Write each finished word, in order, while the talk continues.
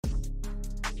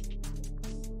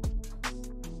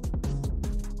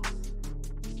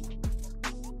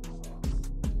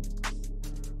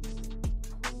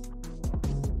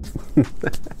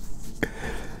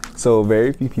So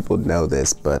very few people know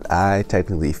this, but I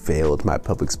technically failed my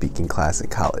public speaking class in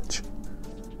college.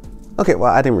 Okay,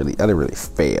 well, I didn't really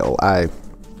fail. I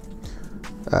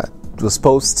was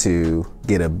supposed to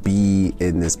get a B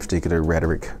in this particular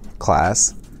rhetoric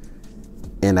class,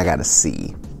 and I got a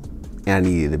C. And I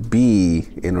needed a B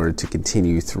in order to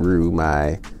continue through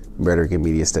my rhetoric and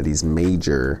media studies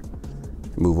major,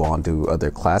 move on to other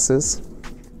classes.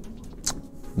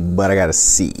 But I got a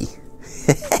C.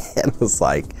 And I was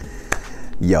like,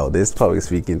 yo, this public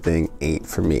speaking thing ain't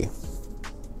for me.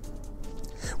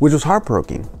 Which was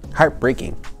heartbreaking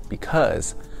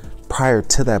because prior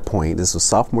to that point, this was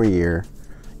sophomore year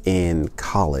in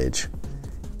college,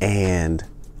 and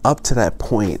up to that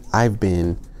point, I've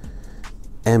been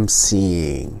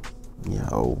MCing,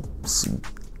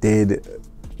 did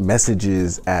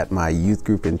messages at my youth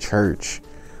group in church.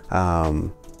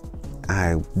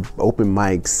 I open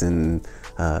mics and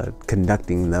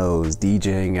conducting those,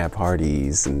 DJing at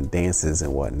parties and dances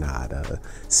and whatnot,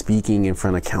 speaking in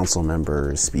front of council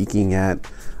members, speaking at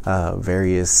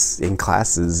in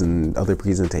classes and other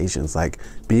presentations. Like,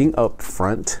 being up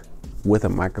front with a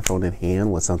microphone in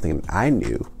hand was something I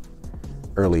knew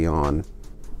early on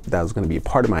that was going to be a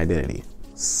part of my identity,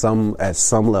 at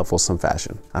some level, some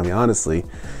fashion. I mean, honestly,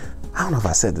 I don't know if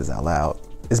I said this out loud.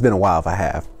 It's been a while if I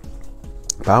have,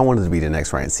 but I wanted to be the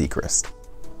next Ryan Seacrest.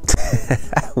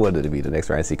 I wanted to be the next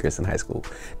Ryan Seacrest in high school.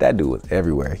 That dude was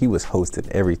everywhere. He was hosting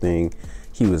everything.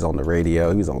 He was on the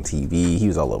radio. He was on TV. He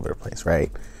was all over the place,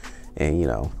 right? And,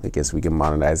 I guess we can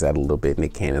modernize that a little bit.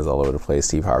 Nick Cannon's all over the place.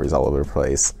 Steve Harvey's all over the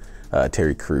place.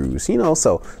 Terry Crews,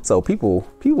 so people,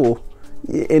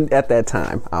 and at that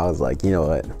time, I was like, you know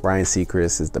what? Ryan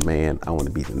Seacrest is the man. I want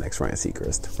to be the next Ryan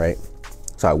Seacrest, right?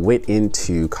 So I went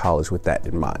into college with that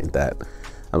in mind, that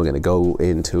I'm going to go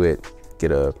into it,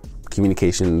 get a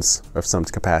communications of some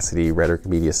capacity. Rhetoric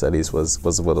and media studies was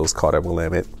what it was called at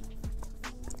Willamette,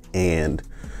 and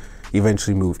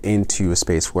eventually move into a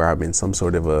space where I'm in some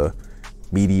sort of a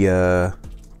media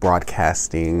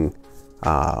broadcasting,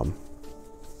 and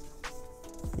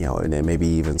then maybe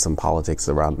even some politics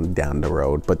around down the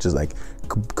road, but just like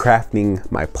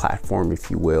crafting my platform, if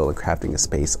you will, and crafting a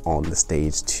space on the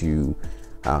stage to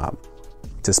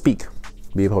speak,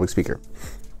 be a public speaker.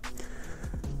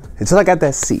 Until I got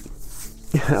that C.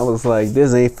 I was like,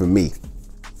 this ain't for me.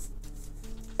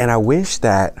 And I wish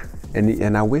that,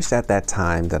 and I wish at that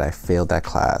time that I failed that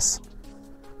class,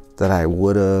 that I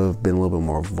would have been a little bit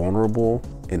more vulnerable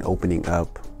in opening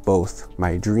up both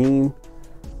my dream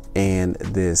and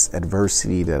this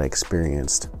adversity that I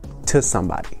experienced to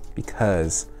somebody,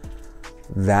 because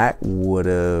at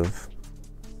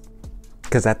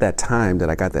that time that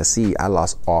I got that C, I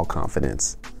lost all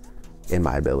confidence in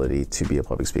my ability to be a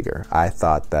public speaker. I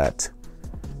thought that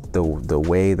the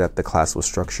way that the class was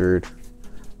structured,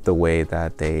 the way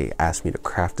that they asked me to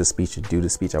craft a speech and do the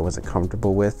speech, I wasn't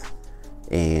comfortable with.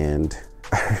 And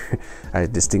I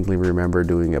distinctly remember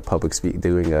doing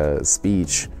a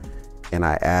speech, and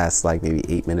I asked, like, maybe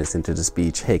 8 minutes into the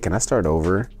speech, hey, can I start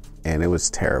over? And it was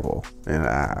terrible. And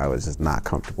I was just not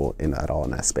comfortable at all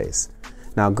in that space.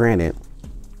 Now, granted,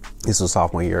 this was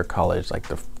sophomore year of college, like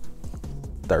the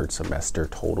third semester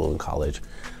total in college.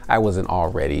 I wasn't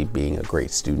already being a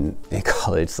great student in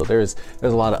college, so there's a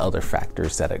lot of other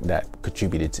factors that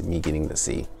contributed to me getting the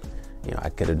C. I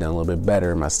could have done a little bit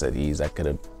better in my studies. I could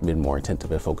have been more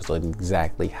attentive and focused on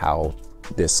exactly how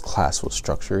this class was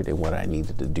structured and what I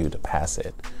needed to do to pass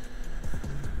it.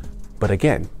 But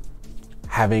again,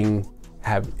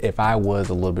 if I was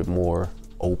a little bit more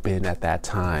open at that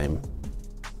time,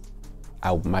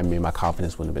 my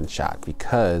confidence wouldn't have been shot,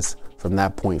 because from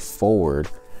that point forward,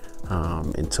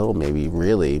 until maybe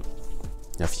really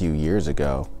a few years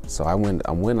ago. So I went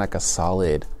like a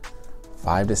solid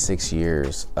 5 to 6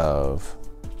 years of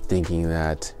thinking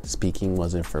that speaking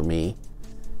wasn't for me,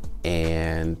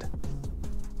 and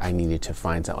I needed to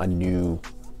find a new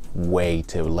way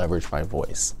to leverage my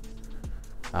voice.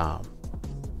 The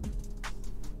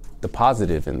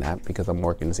positive in that, because I'm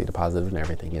working to see the positive in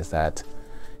everything, is that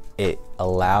it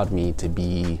allowed me to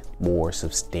be more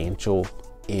substantial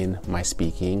in my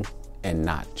speaking and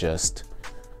not just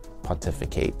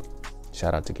pontificate.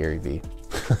 Shout out to Gary Vee.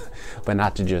 But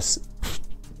not to just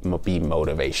be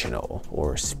motivational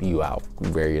or spew out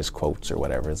various quotes or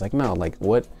whatever. It's like, no, like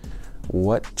what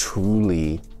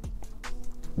truly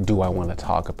do I want to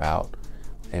talk about,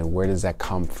 and where does that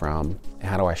come from, and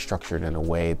how do I structure it in a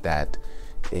way that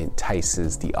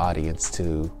entices the audience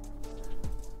to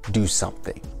do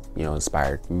something,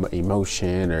 inspire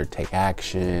emotion or take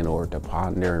action or to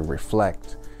ponder and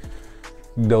reflect.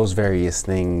 Those various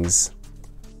things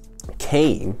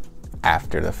came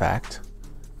after the fact,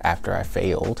 after I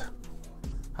failed.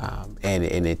 And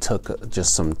it took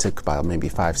about maybe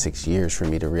 5-6 years for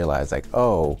me to realize, like,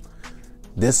 oh,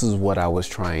 this is what I was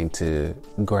trying to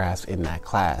grasp in that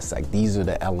class. Like, these are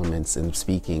the elements in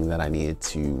speaking that I needed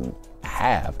to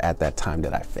have at that time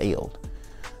that I failed.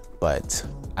 But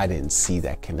I didn't see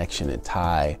that connection and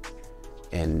tie.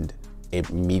 And it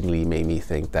immediately made me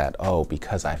think that, oh,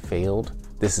 because I failed,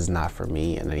 this is not for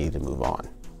me and I need to move on.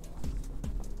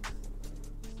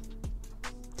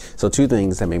 So 2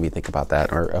 things that made me think about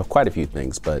that, or quite a few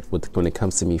things, but when it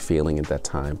comes to me failing at that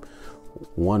time,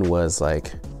 one was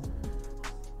like,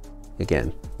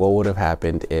 again, what would have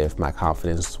happened if my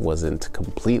confidence wasn't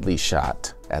completely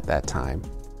shot at that time?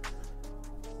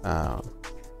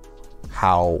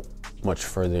 How much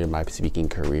further in my speaking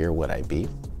career would I be?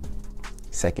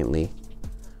 Secondly,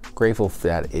 grateful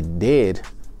that it did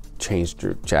change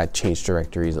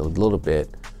directories a little bit,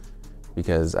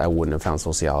 because I wouldn't have found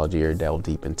sociology or delved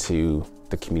deep into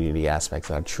the community aspects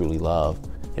that I truly love,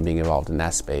 and being involved in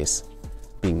that space,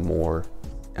 being more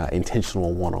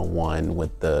intentional one-on-one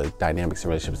with the dynamics and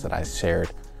relationships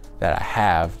that I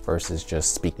have versus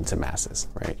just speaking to masses,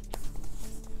 right?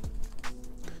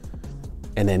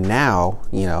 And then now,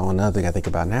 another thing I think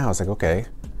about now is like, okay,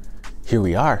 here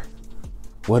we are.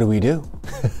 What do we do?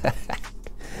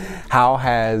 How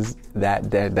has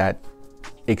that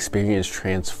experience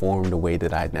transformed the way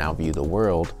that I now view the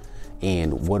world,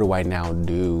 and what do I now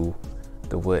do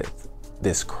with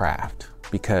this craft?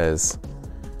 Because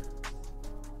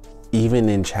even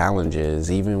in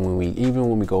challenges, even when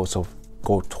we go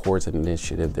towards an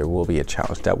initiative, there will be a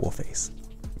challenge that we'll face.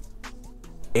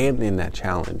 And in that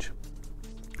challenge,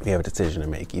 we have a decision to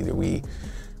make. Either we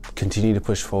continue to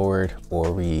push forward,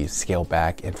 or we scale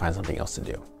back and find something else to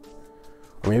do.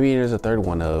 Or maybe there's a third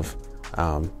one of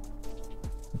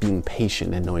being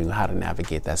patient and knowing how to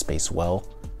navigate that space well,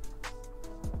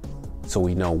 so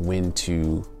we know when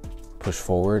to push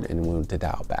forward and when to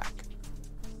dial back.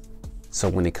 So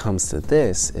when it comes to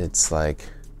this, it's like,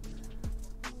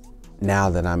 now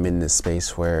that I'm in this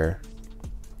space where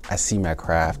I see my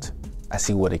craft, I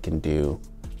see what it can do,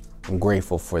 I'm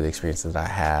grateful for the experiences that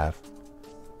I have,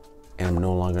 and I'm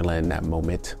no longer letting that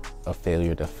moment of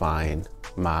failure define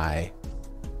my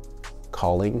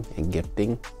calling and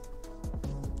gifting.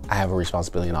 I have a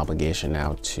responsibility and obligation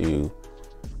now to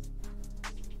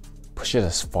push it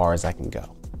as far as I can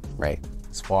go, right?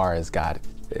 As far as God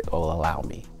will allow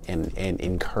me, and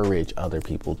encourage other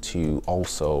people to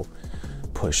also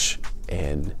push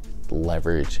and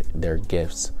leverage their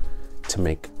gifts to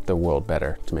make the world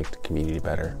better, to make the community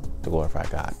better, to glorify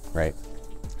God, right?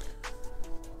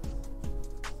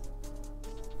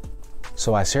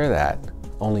 So I share that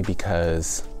only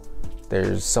because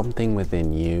there's something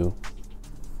within you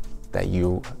that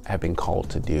you have been called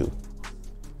to do.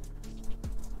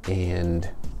 And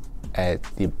at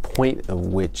the point of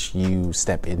which you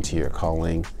step into your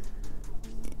calling,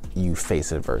 you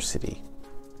face adversity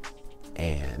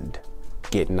and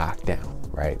get knocked down,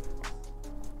 right?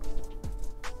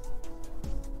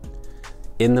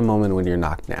 In the moment when you're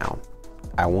knocked down,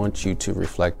 I want you to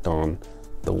reflect on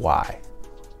the why.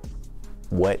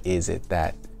 What is it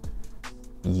that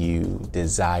you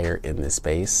desire in this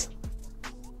space?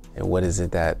 And what is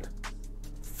it that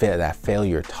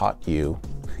failure taught you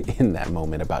in that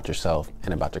moment about yourself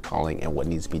and about your calling, and what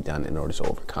needs to be done in order to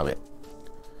overcome it?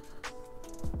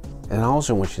 And I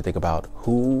also want you to think about,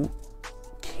 who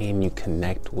can you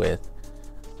connect with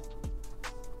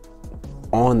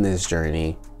on this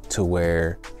journey, to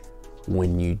where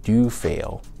when you do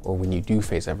fail, or when you do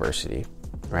face adversity,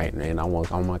 right? And I'm not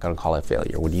going to call it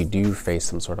failure. When you do face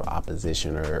some sort of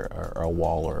opposition or a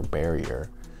wall or a barrier,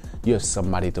 you have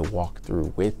somebody to walk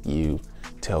through with you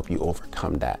to help you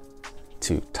overcome that,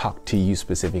 to talk to you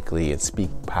specifically and speak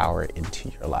power into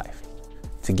your life,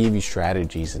 to give you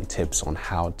strategies and tips on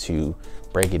how to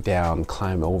break it down,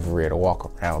 climb over it, or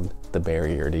walk around the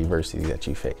barrier, the adversity that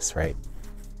you face, right?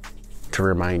 To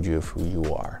remind you of who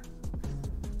you are.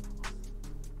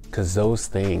 Because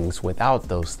without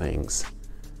those things,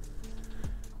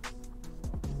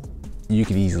 you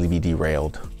could easily be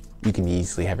derailed. You can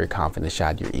easily have your confidence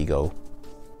shot, your ego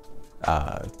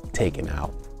taken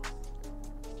out.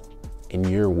 And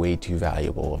you're way too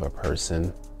valuable of a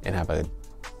person, and have a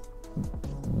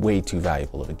way too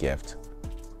valuable of a gift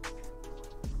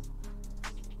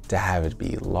to have it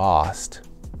be lost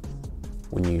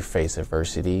when you face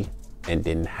adversity and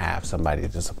didn't have somebody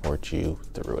to support you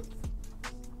through it.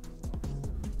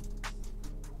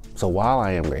 So while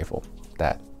I am grateful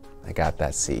that I got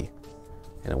that C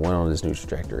and I went on this new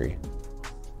trajectory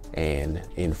and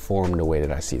informed the way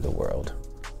that I see the world,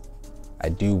 I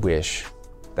do wish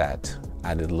that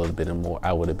I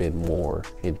would have been more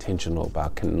intentional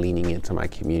about leaning into my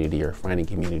community or finding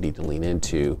community to lean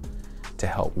into to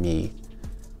help me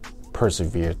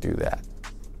persevere through that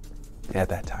at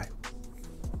that time.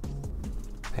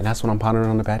 And that's what I'm pondering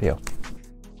on the patio.